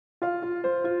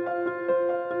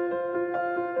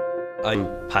I'm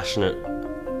passionate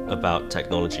about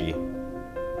technology.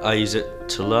 I use it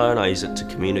to learn, I use it to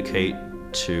communicate,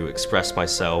 to express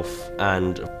myself,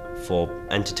 and for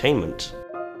entertainment.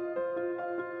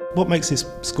 What makes this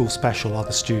school special are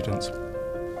the students.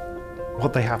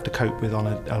 What they have to cope with on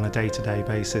a day-to-day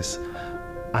basis,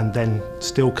 and then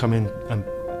still come in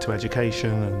to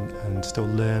education and still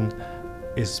learn,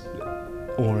 is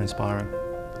awe-inspiring.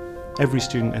 Every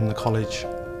student in the college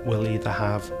will either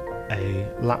have a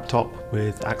laptop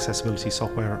with accessibility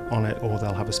software on it, or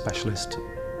they'll have a specialist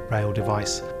braille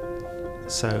device.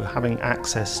 So having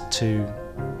access to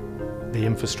the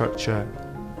infrastructure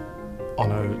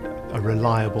on a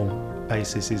reliable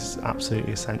basis is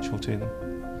absolutely essential to them.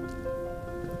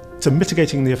 So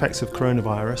mitigating the effects of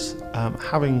coronavirus,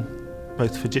 having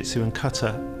both Fujitsu and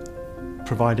Cutter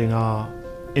providing our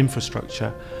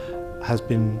infrastructure has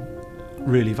been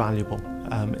really valuable.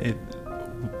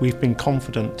 We've been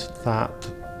confident that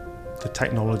the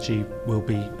technology will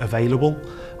be available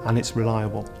and it's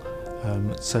reliable,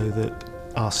 so that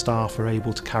our staff are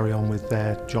able to carry on with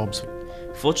their jobs.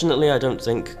 Fortunately, I don't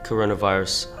think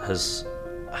coronavirus has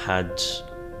had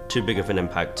too big of an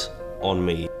impact on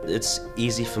me. It's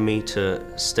easy for me to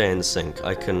stay in sync.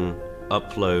 I can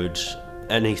upload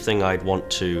anything I'd want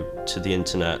to the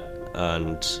internet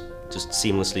and just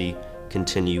seamlessly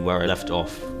continue where I left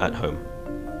off at home.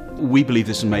 We believe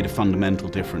this has made a fundamental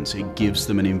difference. It gives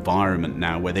them an environment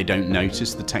now where they don't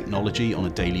notice the technology on a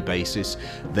daily basis.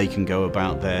 They can go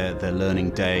about their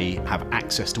learning day, have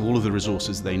access to all of the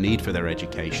resources they need for their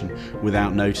education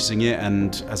without noticing it,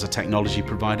 and as a technology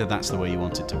provider, that's the way you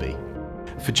want it to be.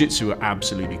 Fujitsu are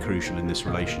absolutely crucial in this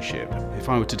relationship. If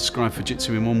I were to describe Fujitsu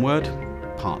in one word,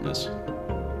 partners.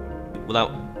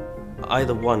 Without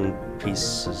either one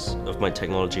piece of my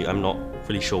technology, I'm not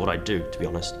really sure what I'd do, to be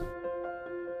honest.